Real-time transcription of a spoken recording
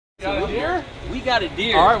Got a deer? We got a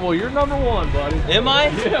deer. All right, well, you're number one, buddy. Am I?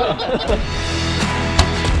 Yeah.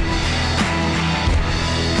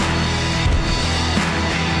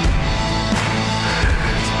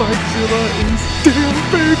 Spikezilla is down,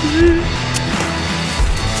 baby.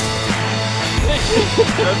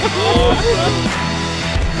 That's awesome.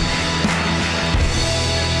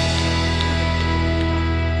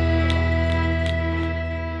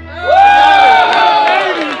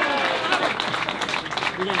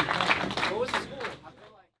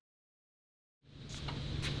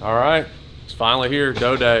 All right, it's finally here,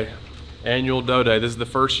 Doe Day, annual Doe Day. This is the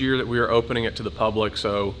first year that we are opening it to the public,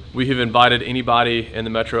 so we have invited anybody in the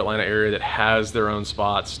Metro Atlanta area that has their own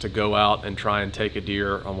spots to go out and try and take a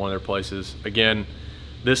deer on one of their places. Again,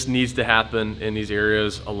 this needs to happen in these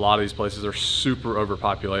areas. A lot of these places are super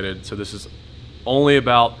overpopulated, so this is only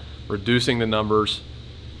about reducing the numbers,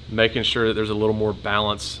 making sure that there's a little more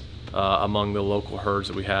balance among the local herds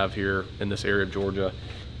that we have here in this area of Georgia.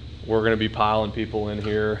 We're gonna be piling people in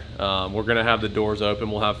here. We're gonna have the doors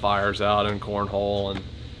open. We'll have fires out and cornhole and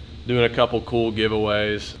doing a couple cool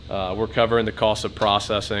giveaways. We're covering the cost of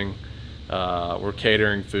processing. We're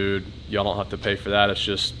catering food. Y'all don't have to pay for that. It's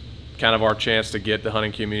just kind of our chance to get the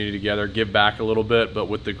hunting community together, give back a little bit, but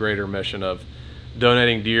with the greater mission of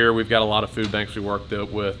donating deer. We've got a lot of food banks we work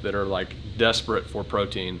with that are like desperate for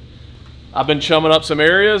protein. I've been chumming up some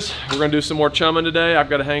areas. We're gonna do some more chumming today. I've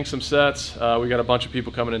got to hang some sets. We got a bunch of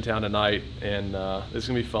people coming in town tonight, and it's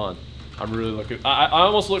gonna be fun. I'm really I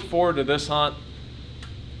almost look forward to this hunt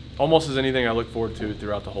almost as anything I look forward to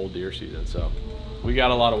throughout the whole deer season. So we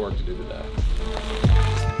got a lot of work to do today.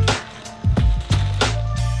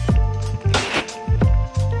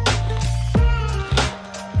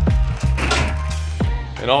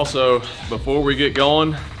 And also, before we get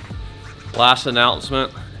going, last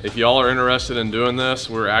announcement. If y'all are interested in doing this,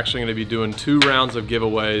 we're actually gonna be doing 2 rounds of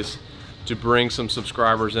giveaways to bring some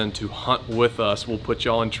subscribers in to hunt with us. We'll put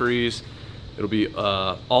y'all in trees. It'll be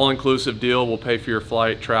an all-inclusive deal. We'll pay for your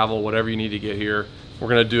flight, travel, whatever you need to get here. We're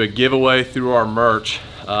gonna do a giveaway through our merch.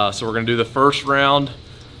 So we're gonna do the first round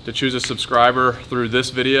to choose a subscriber through this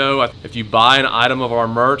video. If you buy an item of our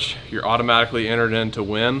merch, you're automatically entered in to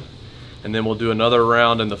win. And then we'll do another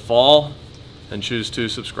round in the fall and choose 2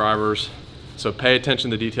 subscribers. So pay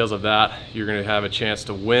attention to the details of that. You're gonna have a chance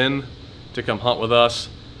to win, to come hunt with us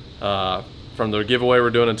from the giveaway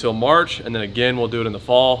we're doing until March, and then again, we'll do it in the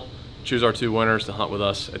fall. Choose our 2 winners to hunt with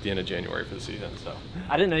us at the end of January for the season. So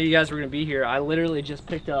I didn't know you guys were gonna be here. I literally just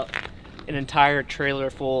picked up an entire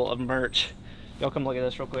trailer full of merch. Y'all come look at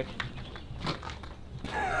this real quick.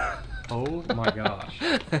 Oh my gosh.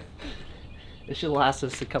 It should last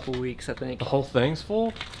us a couple weeks, I think. The whole thing's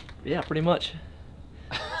full? Yeah, pretty much.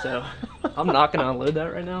 So I'm not gonna unload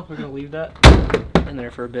that right now. We're gonna leave that in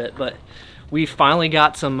there for a bit. But we finally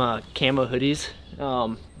got some camo hoodies.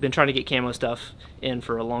 Been trying to get camo stuff in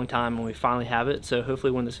for a long time, and we finally have it. So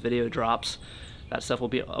hopefully when this video drops, that stuff will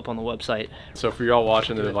be up on the website. So for y'all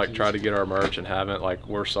watching that have like tried to get our merch and haven't, like,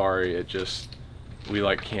 we're sorry. We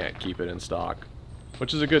like can't keep it in stock,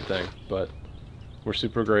 which is a good thing. But we're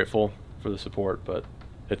super grateful for the support. But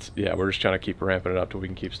yeah, we're just trying to keep ramping it up till we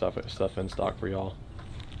can keep stuff in stock for y'all.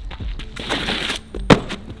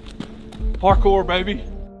 Parkour, baby.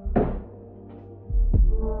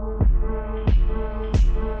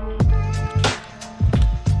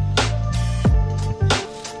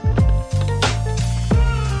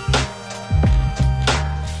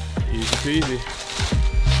 Easy peasy.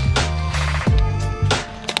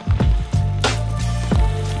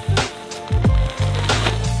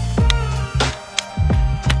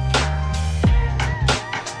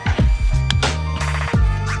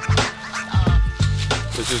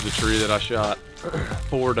 This is the tree that I shot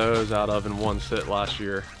 4 does out of in one sit last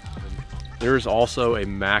year. There's also a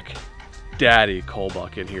Mac Daddy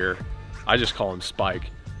cullbuck in here. I just call him Spike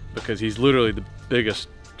because he's literally the biggest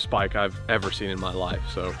spike I've ever seen in my life.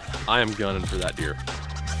 So I am gunning for that deer.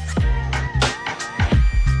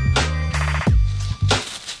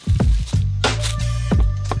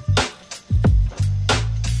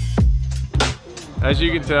 As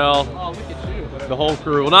you can tell, the whole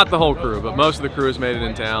crew, well, not the whole crew, but most of the crew has made it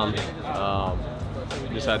in town.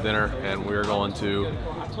 Just had dinner, and we're going to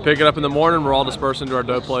pick it up in the morning. We're all dispersing to our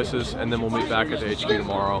doe places, and then we'll meet back at the HQ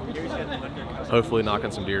tomorrow. Hopefully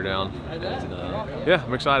knocking some deer down. And yeah,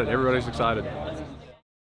 I'm excited. Everybody's excited.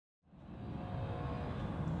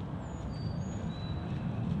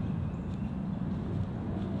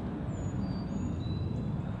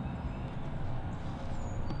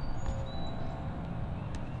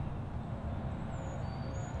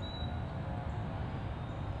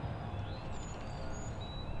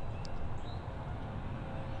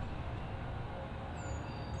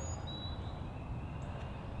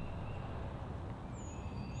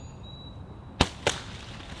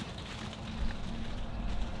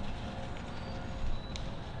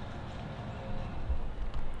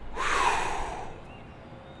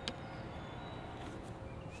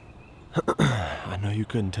 I know you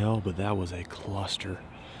couldn't tell, but that was a cluster.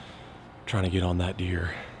 Trying to get on that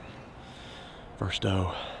deer. First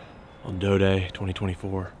doe on doe day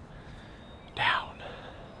 2024. Down.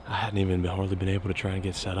 I hadn't even hardly been able to try and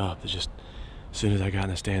get set up. It's just as soon as I got in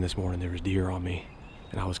the stand this morning, there was deer on me,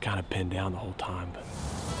 and I was kind of pinned down the whole time. But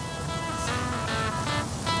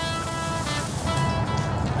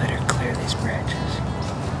Let her clear these branches.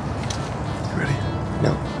 ready?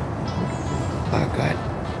 No. Oh, go ahead.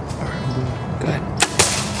 All right, I'm going. Go ahead.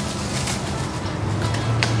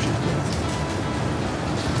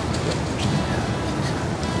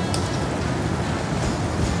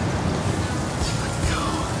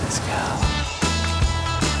 Let's go.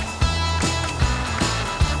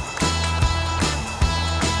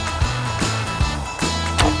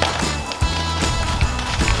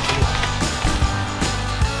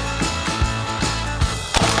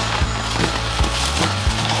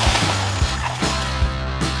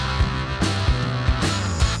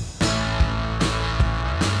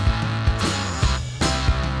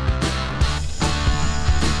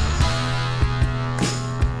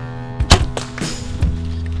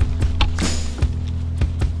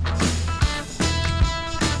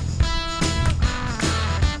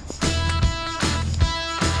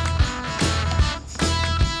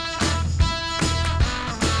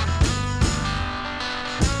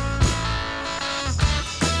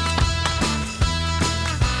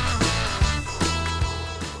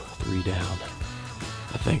 Down.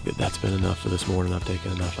 I think that's been enough for this morning. I've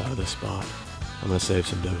taken enough out of this spot. I'm gonna save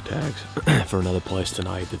some doe tags for another place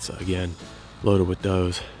tonight that's again loaded with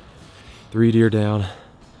does. 3 deer down.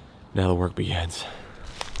 Now the work begins.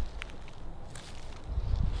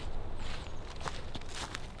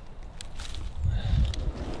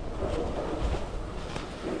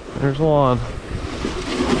 There's one.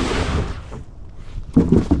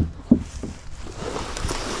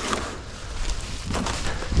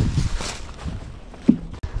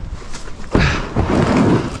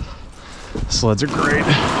 Sleds are great.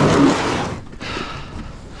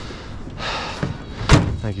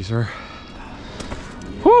 Thank you, sir.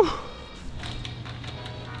 Whew.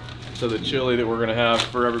 So the chili that we're gonna have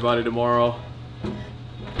for everybody tomorrow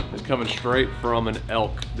is coming straight from an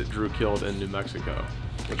elk that Drew killed in New Mexico,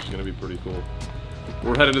 which is gonna be pretty cool.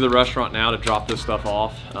 We're headed to the restaurant now to drop this stuff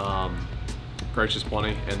off. Gracious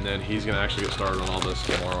Plenty, and then he's gonna actually get started on all this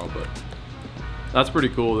tomorrow, but that's pretty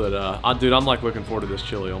cool that, dude, I'm like looking forward to this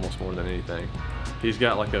chili almost more than anything. He's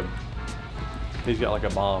got like a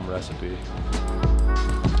bomb recipe.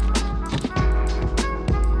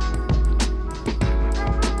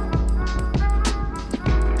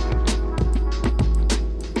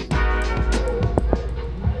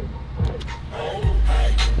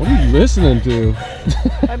 What are you listening to?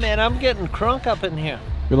 Hey man, I'm getting crunk up in here.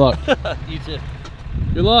 Good luck. You too.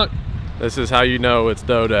 Good luck. This is how you know it's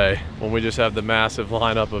doe day, when we just have the massive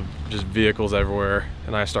lineup of just vehicles everywhere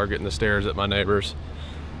and I start getting the stares at my neighbors.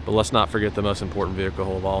 But let's not forget the most important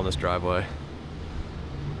vehicle of all in this driveway,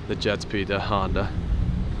 the Jetspeda Honda.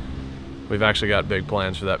 We've actually got big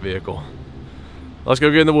plans for that vehicle. Let's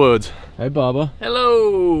go get in the woods. Hey Bubba.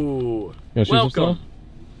 Hello. Welcome.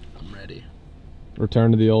 I'm ready.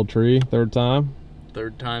 Return to the old tree, 3rd time.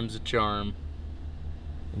 3rd time's a charm.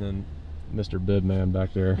 And then Mr. Bibman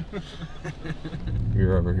back there.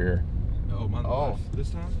 You're over here. Oh, my life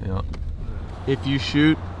this time? Yeah. If you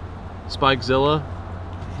shoot Spikezilla,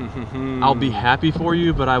 I'll be happy for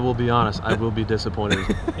you, but I will be honest, I will be disappointed.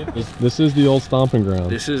 This is the old stomping ground.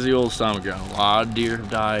 This is the old stomping ground. A lot of deer have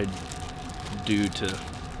died due to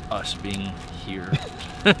us being here.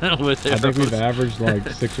 With I think we've averaged like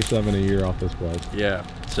 6 or 7 a year off this place. Yeah,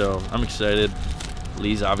 so I'm excited.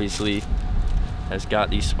 Lee's obviously has got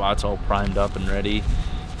these spots all primed up and ready,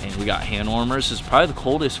 and we got hand warmers. This is probably the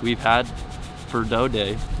coldest we've had for doe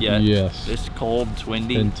day yet. Yes. It's cold, it's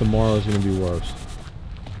windy. And tomorrow's gonna be worse.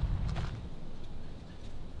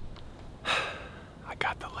 I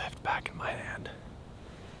got the lift back in my hand.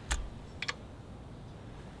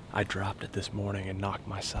 I dropped it this morning and knocked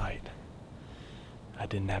my sight. I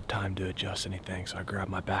didn't have time to adjust anything, so I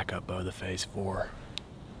grabbed my backup bow, the Phase 4.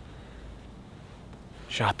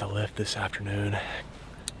 Shot the lift this afternoon.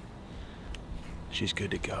 She's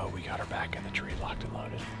good to go. We got her back in the tree, locked and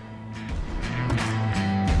loaded.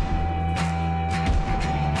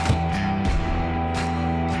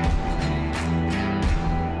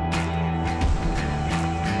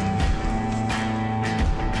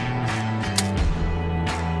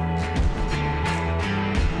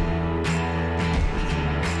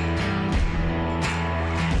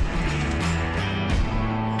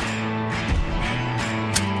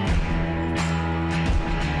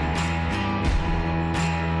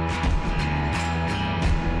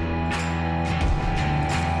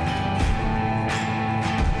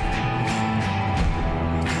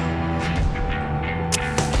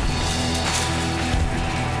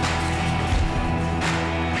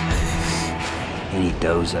 any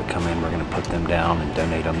does that come in, we're going to put them down and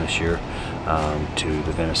donate them this year to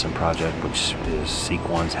the Venison Project, which is Seek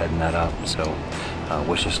One's heading that up. So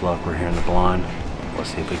wish us luck. We're here in the blind.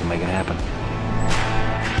 Let's see if we can make it happen.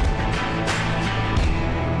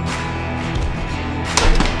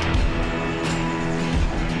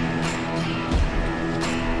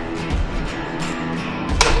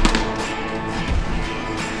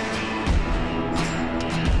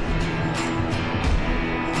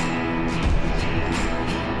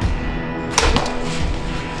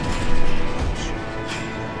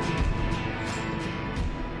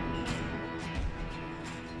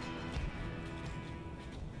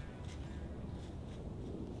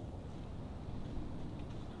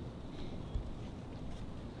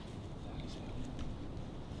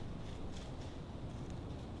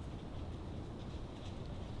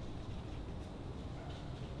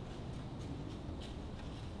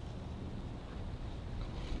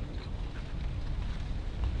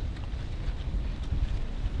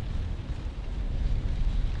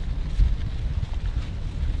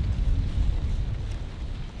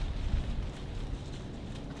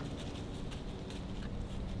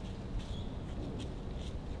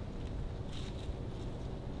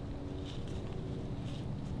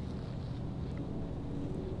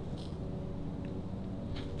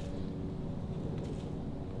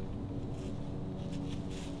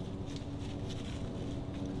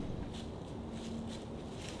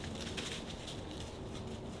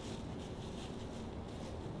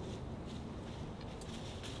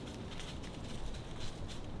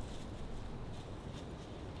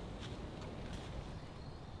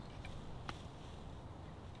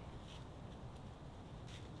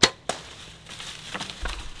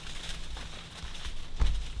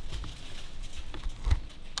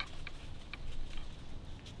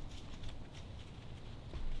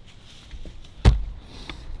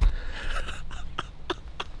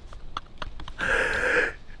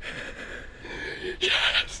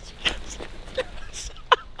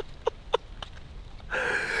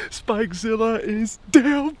 Spikezilla is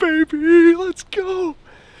down, baby. Let's go.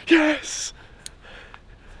 Yes.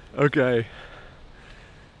 Okay.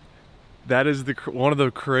 That is one of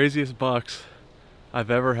the craziest bucks I've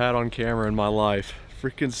ever had on camera in my life.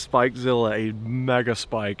 Freaking Spikezilla, a mega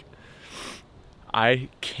spike. I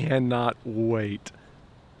cannot wait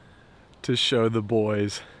to show the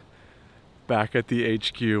boys back at the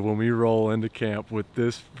HQ when we roll into camp with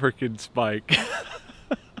this freaking spike.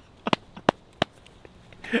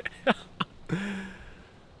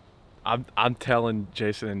 I'm telling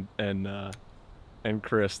Jason and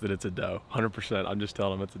Chris that it's a doe. 100%. I'm just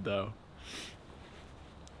telling them it's a doe.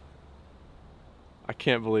 I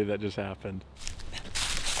can't believe that just happened.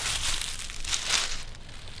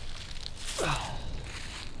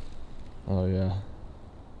 Oh yeah.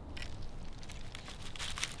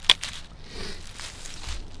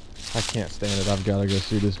 I can't stand it. I've got to go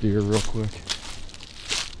see this deer real quick.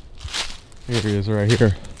 Here he is right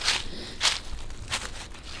here.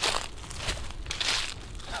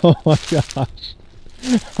 Oh my gosh.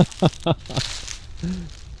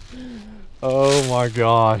 Oh my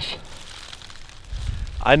gosh.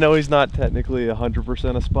 I know he's not technically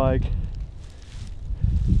 100% a spike,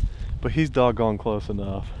 but he's doggone close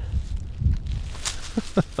enough.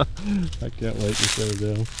 I can't wait to show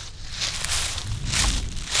them.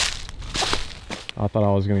 I thought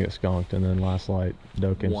I was gonna get skunked, and then last light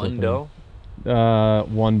doe came. One doe?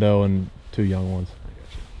 One doe and 2 young ones.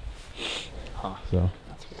 Huh. So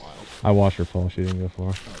That's wild. I watched her fall. She didn't go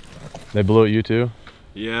far. They blew at you too?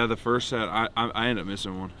 Yeah, the first set, I ended up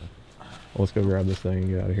missing one. Well, let's go grab this thing and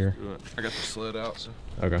get out of here. I got the sled out, so.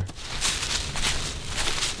 Okay.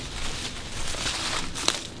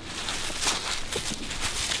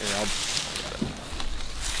 Here,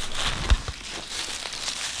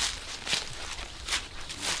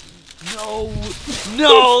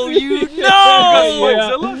 No, you know! Yeah, I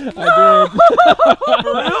did. For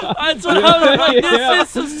real? That's what I was like,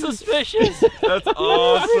 this is suspicious. That's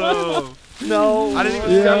awesome. No. I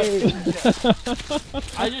didn't even see it.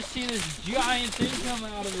 I just see this giant thing come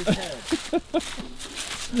out of his head.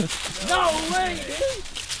 No way, dude!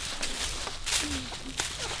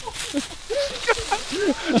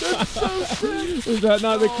 That's so sick. Is that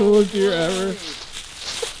not the coolest deer ever?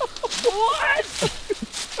 What?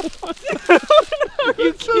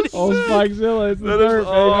 Oh, Spikezilla, it's the dirt, baby.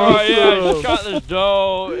 Oh yeah, I shot this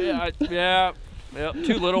doe. Yeah. Yep,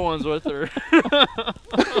 2 little ones with her. Is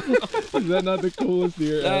that not the coolest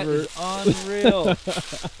deer That ever? is unreal.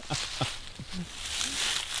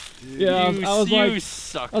 Yeah, I was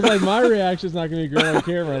like, my reaction's not gonna be great on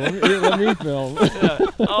camera. Let me film. Yeah.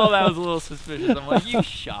 Oh, that was a little suspicious. I'm like, you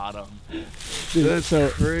shot him. Dude, That's so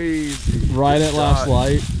crazy. right at last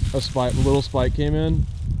light, a little spike came in,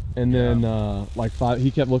 and then like he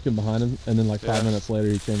kept looking behind him, and then like 5 minutes later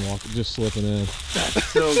he came walking, just slipping in. That's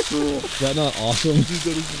so cool. Is that not awesome? Dude,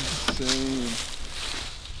 that is insane.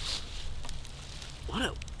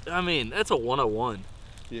 I mean, that's a 101.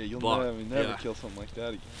 Yeah, you'll Buck. never kill something like that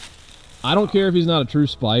again. I don't care if he's not a true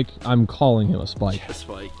spike. I'm calling him a spike. A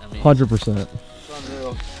spike. I mean, 100%.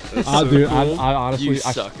 It's unreal. Dude, I honestly, you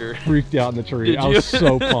sucker. I freaked out in the tree. Did I you? was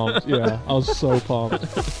so pumped. Yeah, I was so pumped.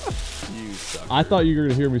 You sucker. I thought you were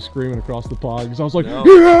gonna hear me screaming across the pod because I was like, No.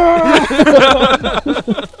 yeah!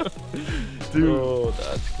 Dude, oh,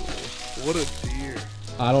 that's cool. What a deer.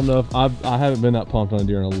 I don't know if I haven't been that pumped on a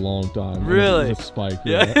deer in a long time. Really? It's a spike.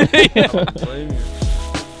 Yeah. Yeah. Blame you.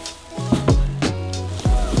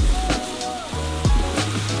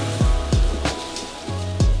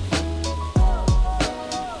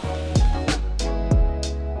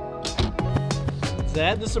 Is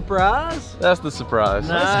that the surprise? That's the surprise.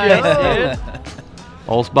 Nice, dude.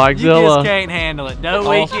 Old You Spikezilla. just can't handle it. No All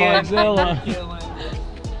weekend. Spikezilla.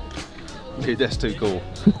 Dude, that's too cool.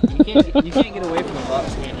 You can't get away from the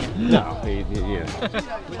bucks, can you? No, yeah.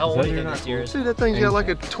 How old do you think this deer is? Dude, that thing's got like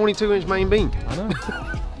a 22-inch main beam. I know.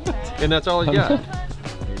 And that's all he's got.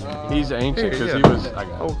 He's ancient because Yeah. he was. I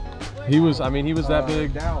got it. He was that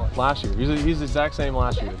big last year. He's the exact same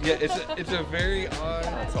last year. Yeah, it's a very odd.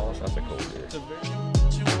 That's all. That's a cool deer. It's a very.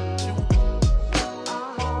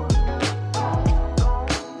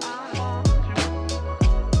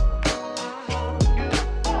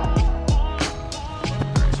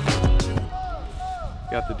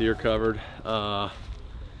 Got the deer covered.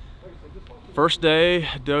 First day,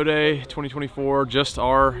 doe day 2024, just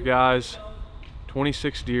our guys.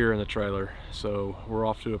 26 deer in the trailer, so we're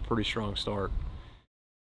off to a pretty strong start.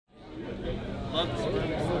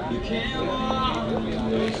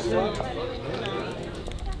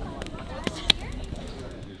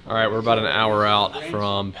 All right, we're about an hour out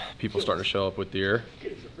from people starting to show up with deer.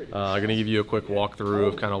 I'm gonna give you a quick walkthrough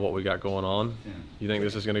of kind of what we got going on. You think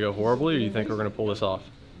this is gonna go horribly, or you think we're gonna pull this off?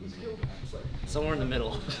 Somewhere in the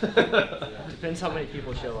middle. Depends how many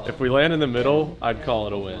people show up. If we land in the middle, I'd call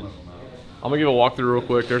it a win. I'm gonna give a walkthrough real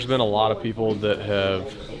quick. There's been a lot of people that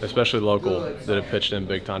have, especially local, that have pitched in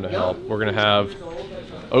big time to help. We're gonna have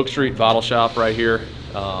Oak Street Bottle Shop right here.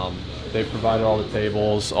 They've provided all the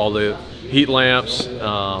tables, all the heat lamps,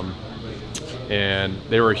 and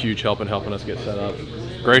they were a huge help in helping us get set up.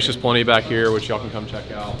 Gracious Plenty back here, which y'all can come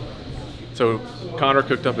check out. So Connor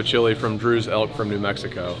cooked up a chili from Drew's Elk from New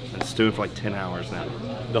Mexico. It's stewing for like 10 hours now.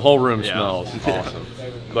 The whole room smells awesome.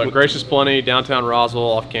 But Gracious Plenty, downtown Roswell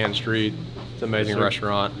off Cannon Street. It's an amazing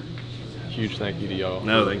restaurant. Huge thank you to y'all.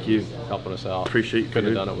 No, thank you. Helping us out. Appreciate you.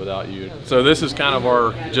 Couldn't have done it without you. So this is kind of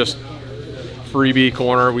our just freebie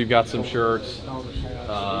corner. We've got some shirts.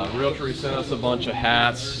 Realtree sent us a bunch of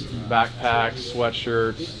hats, backpacks,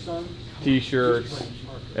 sweatshirts, t-shirts,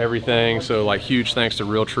 everything. So like huge thanks to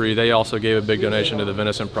Realtree. They also gave a big donation to the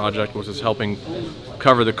Venison Project, which is helping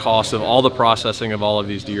cover the cost of all the processing of all of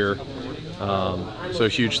these deer. So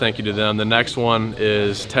huge thank you to them. The next one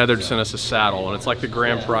is Tethered sent us a saddle, and it's like the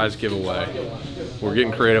grand prize giveaway. We're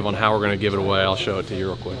getting creative on how we're going to give it away. I'll show it to you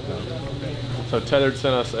real quick though. So Tethered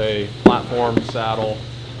sent us a platform, saddle,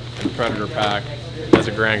 and Predator pack as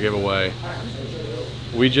a grand giveaway.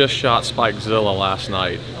 We just shot Spikezilla last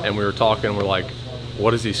night, and we were talking, we're like,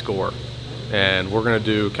 what does he score? And we're gonna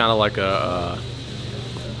do kind of like a,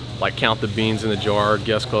 like count the beans in the jar,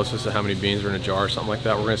 guess closest to how many beans are in a jar, something like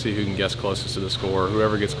that. We're gonna see who can guess closest to the score.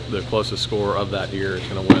 Whoever gets the closest score of that deer is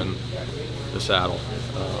gonna win the saddle.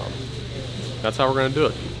 That's how we're gonna do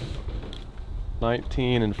it.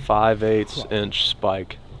 19 5/8 inch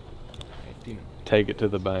spike. Take it to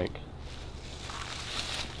the bank.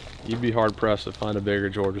 You'd be hard pressed to find a bigger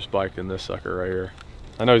Georgia spike than this sucker right here.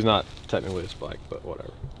 I know he's not technically a spike, but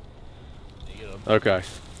whatever. Okay.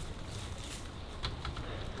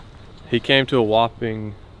 He came to a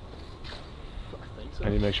whopping, I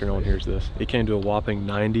need to make sure no one hears this. He came to a whopping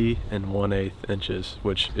 90 1/8 inches,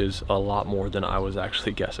 which is a lot more than I was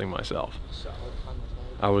actually guessing myself.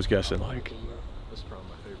 I was guessing like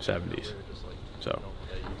 70s. So,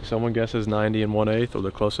 if someone guesses 90 1/8, or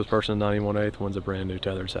the closest person to 90 1/8 wins a brand new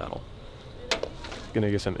tethered saddle.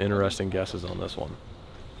 Gonna get some interesting guesses on this one.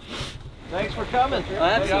 Thanks for coming.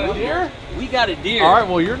 That's a deer? We got a deer. All right,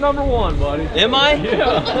 well, you're number one, buddy. Am I?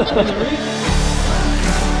 Yeah.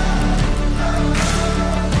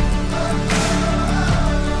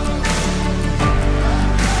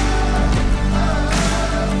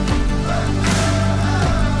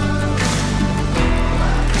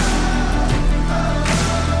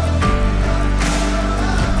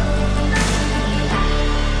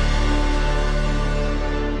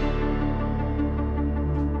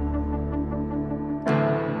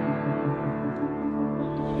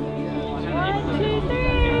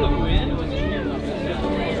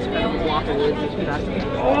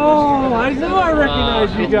 Oh, I know I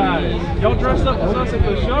recognize you guys. Y'all dressed up as us at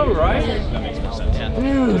the show, right? That makes more sense.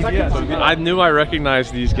 Dude, yes. I knew I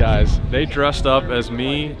recognized these guys. They dressed up as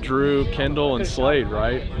me, Drew, Kendall, and Slade,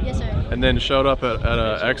 right? Yes, sir. And then showed up at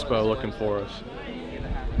an expo looking for us.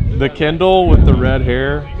 The Kendall with the red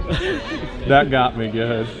hair, that got me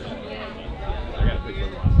good.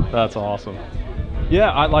 That's awesome.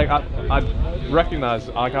 Yeah, I recognize.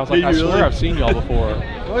 I was like, I swear I've seen y'all before.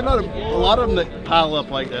 Well, not a lot of them that pile up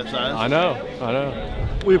like that size. I know.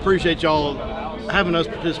 We appreciate y'all having us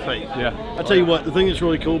participate. Yeah. I tell you what, the thing that's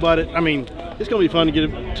really cool about it, I mean, it's going to be fun to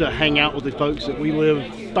get to hang out with the folks that we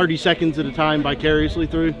live 30 seconds at a time vicariously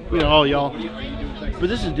through. You know, all y'all. But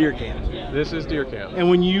this is deer camp. This is deer camp. And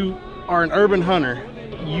when you are an urban hunter,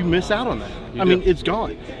 you miss out on that. I mean, it's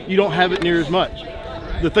gone. You don't have it near as much.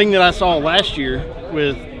 The thing that I saw last year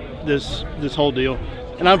with this whole deal,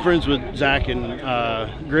 and I'm friends with Zach and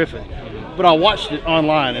Griffin, but I watched it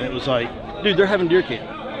online and it was like, dude, they're having deer camp.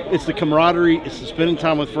 It's the camaraderie, it's the spending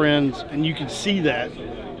time with friends, and you can see that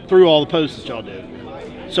through all the posts that y'all do.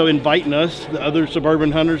 So inviting us, the other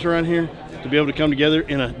suburban hunters around here, to be able to come together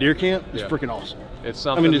in a deer camp is freaking awesome. It's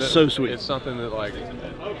something. I mean, it's so sweet. It's something that like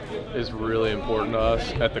is really important to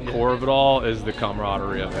us. At the core of it all is the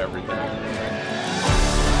camaraderie of everything.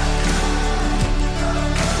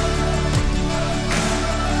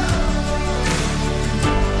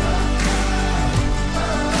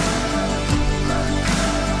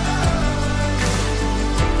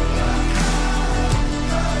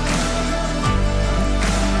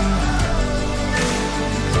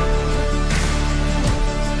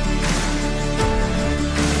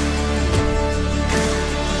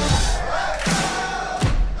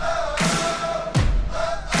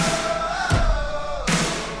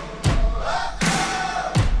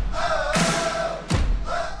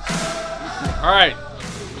 All right,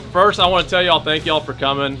 first I want to tell y'all thank y'all for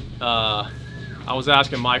coming. I was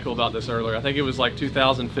asking Michael about this earlier. I think it was like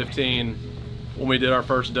 2015 when we did our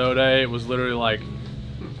first doe day. It was literally like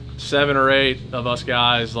 7 or 8 of us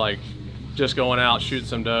guys like just going out shooting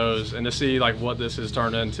some does, and to see like what this has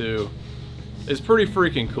turned into is pretty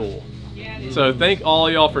freaking cool. So thank all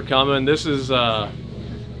y'all for coming. This is our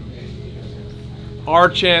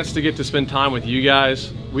chance to get to spend time with you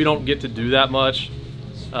guys. We don't get to do that much.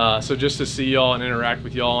 So just to see y'all and interact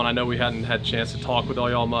with y'all, and I know we hadn't had a chance to talk with all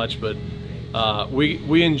y'all much, but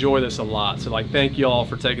we enjoy this a lot. So like, thank y'all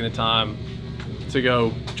for taking the time to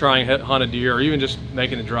go try and hunt a deer, or even just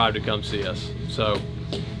making the drive to come see us. So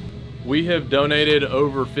we have donated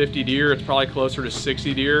over 50 deer. It's probably closer to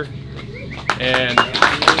 60 deer. And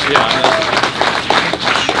yeah.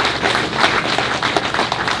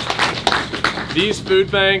 These food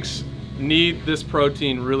banks need this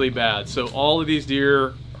protein really bad. So all of these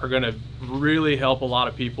deer are gonna really help a lot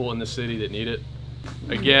of people in the city that need it.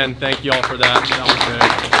 Again, thank y'all for that. That was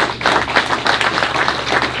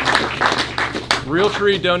good.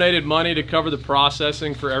 Realtree donated money to cover the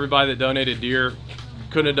processing for everybody that donated deer.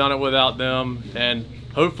 Couldn't have done it without them. And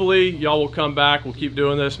hopefully y'all will come back. We'll keep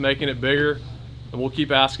doing this, making it bigger. And we'll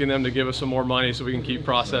keep asking them to give us some more money so we can keep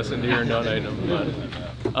processing deer and donating them.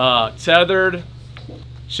 But, Tethered,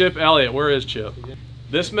 Chip Elliott, where is Chip?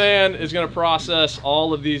 This man is gonna process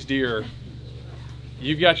all of these deer.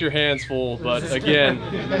 You've got your hands full, but again,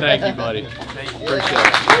 thank you, buddy. Appreciate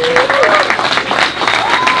it.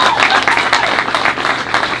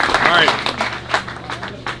 All right.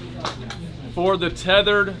 For the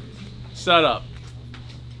tethered setup,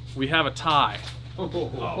 we have a tie.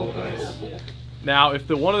 Now, if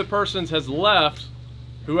one of the persons has left,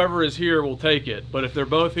 whoever is here will take it. But if they're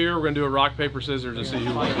both here, we're gonna do a rock, paper, scissors to see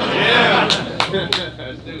who wins. Yeah.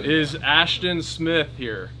 Is Ashton Smith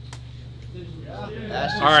here? All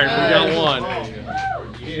right, we got one.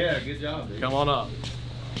 Yeah, good job, dude. Come on up.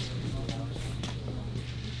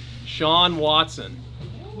 Sean Watson.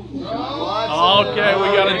 Okay, we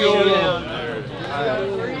gotta do it.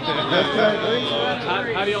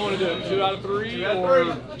 How do y'all want to do it? 2 out of 3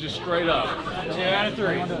 or just straight up? 2 out of 3.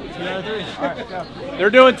 2 out of 3. All right, go. They're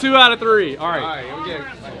doing 2 out of 3. All right. All right, here we go.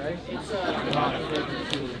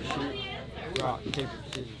 Rock, paper,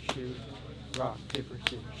 scissors, shoot. Rock, paper,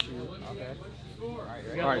 scissors, shoot. Okay.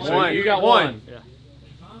 All right, so you got one. Yeah.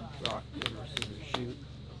 Rock, paper, scissors, shoot.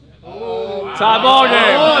 Tie ball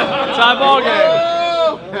game. Tie ball game.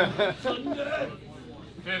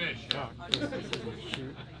 Finish. Rock, paper, scissors,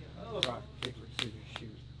 shoot. Rock, paper, scissors,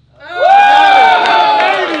 shoot.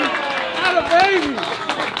 Baby!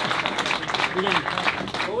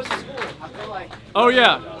 What was the score? I feel like. Oh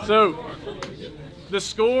yeah. So the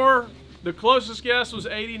score, the closest guess was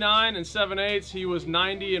 89 and 7/8. He was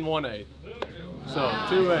 90 and 1/8. So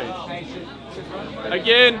 2-8.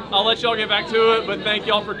 Again, I'll let y'all get back to it, but thank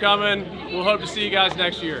y'all for coming. We'll hope to see you guys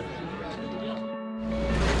next year.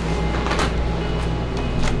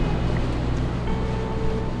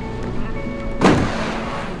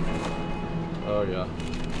 Oh yeah.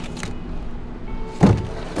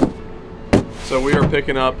 So we are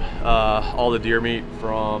picking up all the deer meat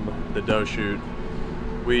from the doe shoot.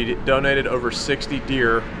 We donated over 60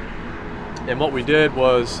 deer, and what we did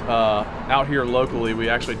was out here locally, we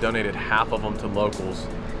actually donated half of them to locals.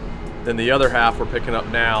 Then the other half we're picking up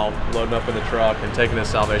now, loading up in the truck and taking to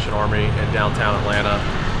Salvation Army in downtown Atlanta.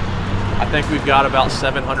 I think we've got about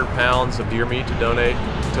 700 pounds of deer meat to donate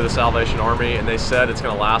to the Salvation Army, and they said it's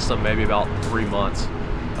gonna last them maybe about 3 months,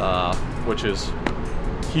 which is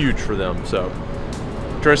huge for them. So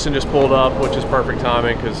Tristan just pulled up, which is perfect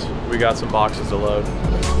timing because we got some boxes to load.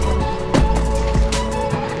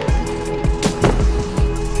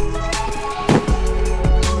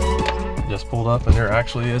 Just pulled up and there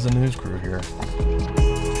actually is a news crew here.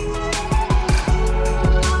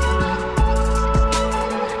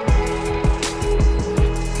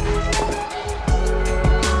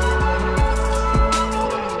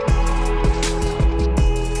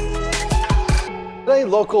 Today,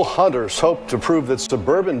 local hunters hope to prove that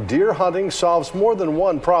suburban deer hunting solves more than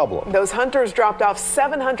one problem. Those hunters dropped off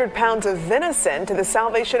 700 pounds of venison to the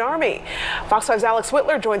Salvation Army. Fox 5's Alex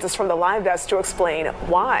Whitler joins us from the live desk to explain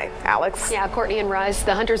why. Alex? Yeah, Courtney and Rice,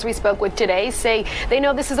 the hunters we spoke with today, say they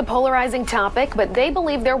know this is a polarizing topic, but they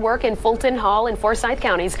believe their work in Fulton, Hall, and Forsyth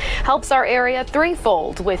counties helps our area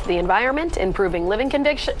threefold with the environment, improving living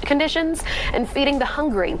conditions, and feeding the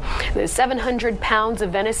hungry. The 700 pounds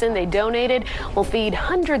of venison they donated will feed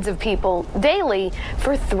hundreds of people daily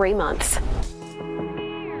for 3 months.